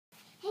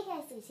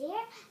Leslie's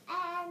here,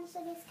 and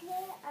so basically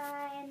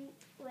I'm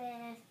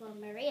with,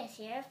 Maria's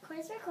here, of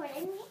course,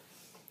 recording me.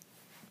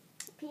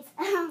 Peace.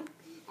 And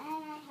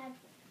I have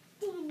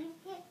Daniel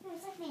here,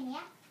 who's with me,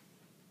 yeah?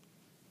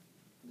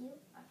 You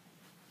are.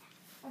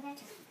 Okay,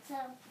 so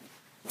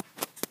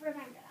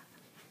remember that.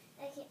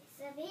 Okay,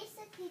 so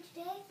basically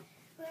today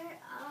we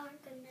are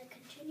going to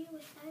continue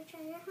with our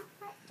treasure hunt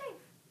part 3.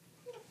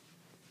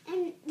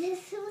 And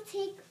this will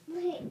take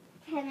like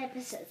 10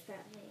 episodes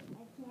probably. I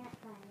can't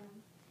find them.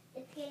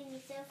 It's getting me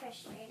so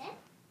frustrated.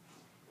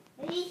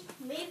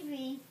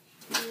 Maybe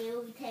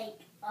you'll take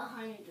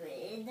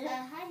 100. 100.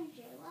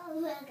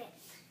 Whoa, okay.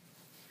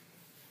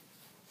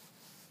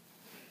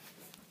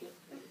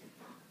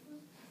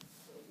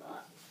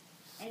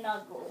 And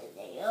I'll go in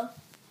there.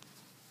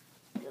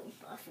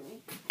 Don't bust me.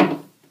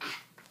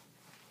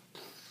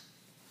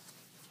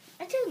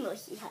 I didn't know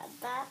she had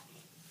that.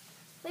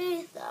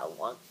 Where's that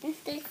one? This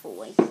for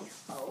when she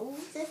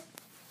holds it.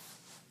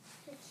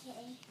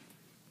 Okay.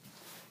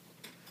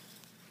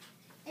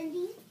 And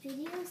these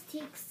videos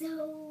take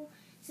so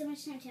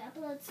much time to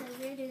upload, so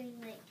we're doing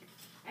like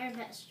our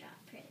best job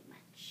pretty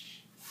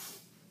much.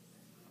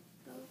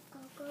 Go, go,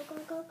 go, go,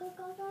 go, go,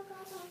 go, go, go,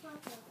 go,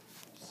 go.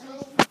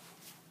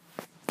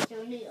 So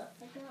Leah,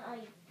 I got an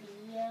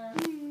idea.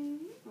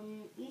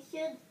 Mm-hmm. You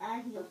should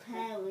ask your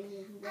parents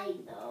if they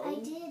know. I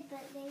did,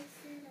 but they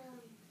said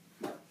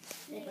No,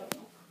 they don't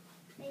know.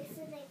 They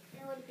said like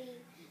it would be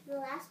the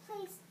last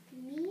place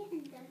me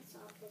and them saw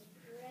was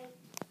right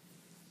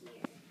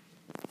here.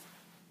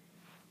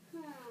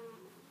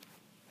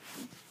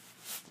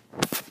 I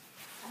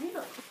think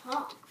it's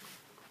hot.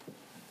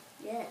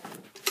 Yeah.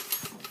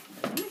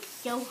 It's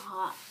so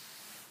hot.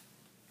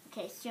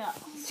 Okay, so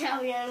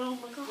we are going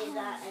to do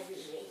that every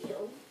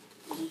video.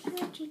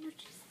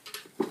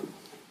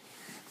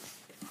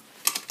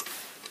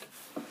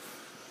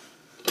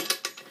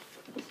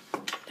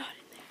 Not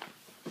in there.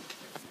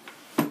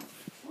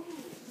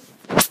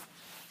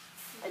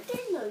 I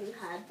didn't know you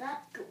had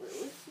that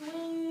glue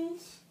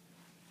swings.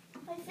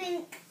 I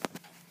think.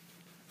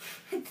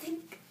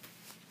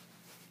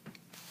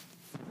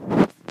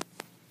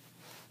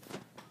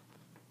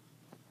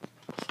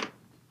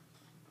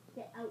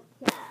 Get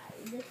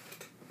outside.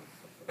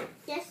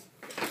 Yes,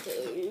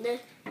 in.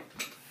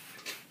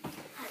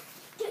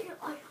 Get your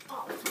eyes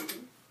off.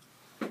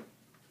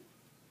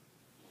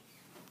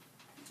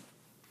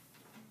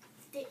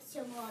 Stick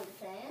some on the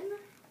fan.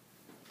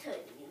 Turn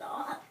it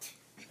on.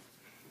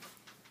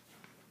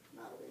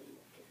 Now we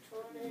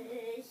look at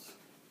this.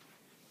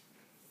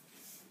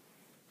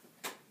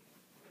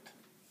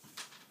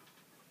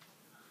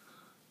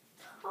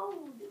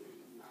 Totally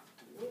not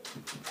it.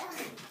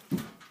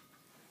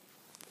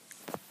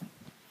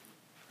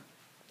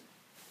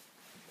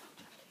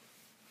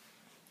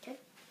 Okay.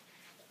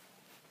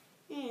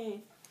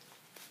 You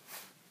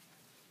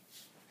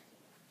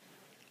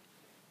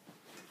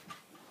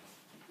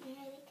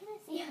ready? Can I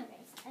see your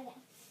face? Okay.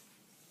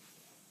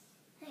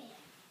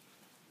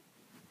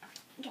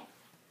 Okay.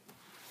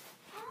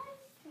 I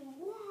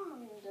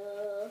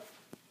wonder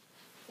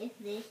if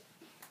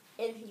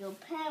your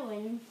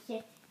parents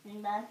and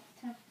that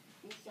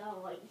is all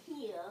right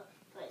here,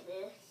 but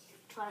they're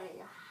trying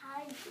to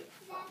hide it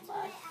from That's us. what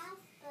I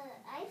asked,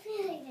 but I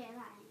feel like they're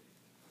lying.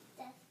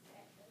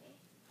 Desperately.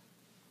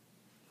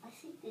 I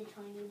think they're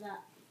trying to do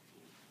that.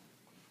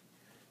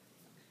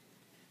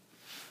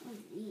 What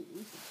are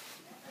these?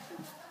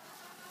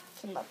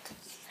 Some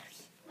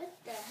What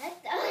the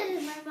heck?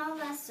 My mom,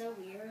 that's so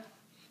weird.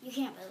 You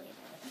can't believe it.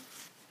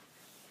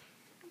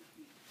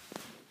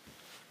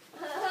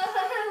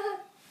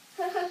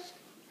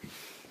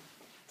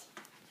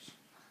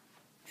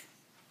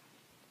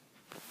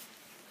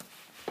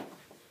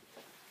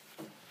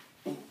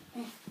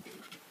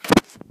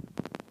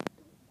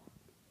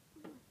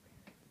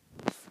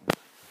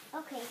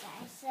 Okay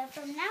guys, so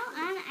from now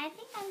on, I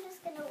think I'm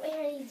just going to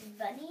wear these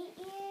bunny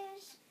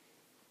ears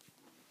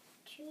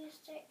to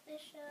start the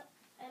show.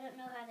 I don't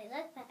know how they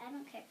look, but I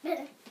don't care.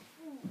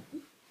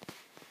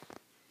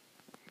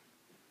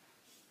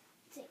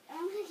 So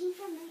I'm looking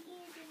for my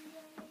ears in the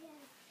other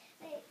hand.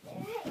 Wait, they're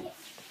right here.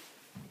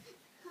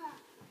 Huh.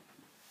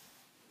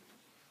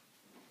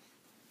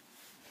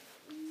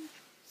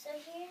 So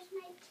here's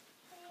my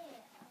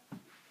tail.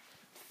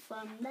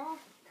 from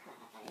last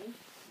time. You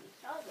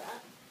saw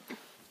that.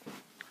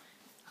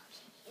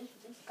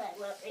 It's got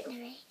what it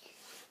Wait,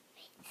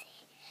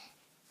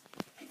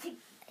 see.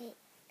 Wait,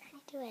 how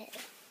do I do it?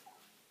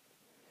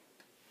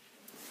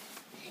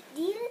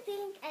 Do you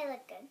think I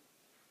look good?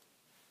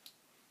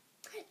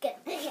 Good,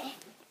 okay.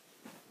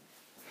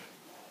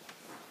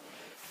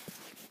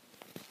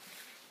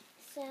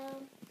 So,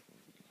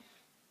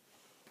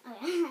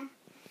 okay.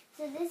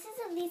 So this is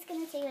at least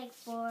going to take like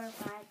 4,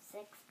 5,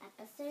 6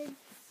 episodes.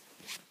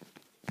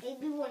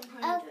 maybe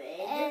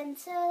 100. And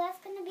so that's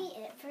going to be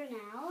it for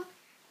now.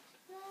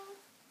 Well,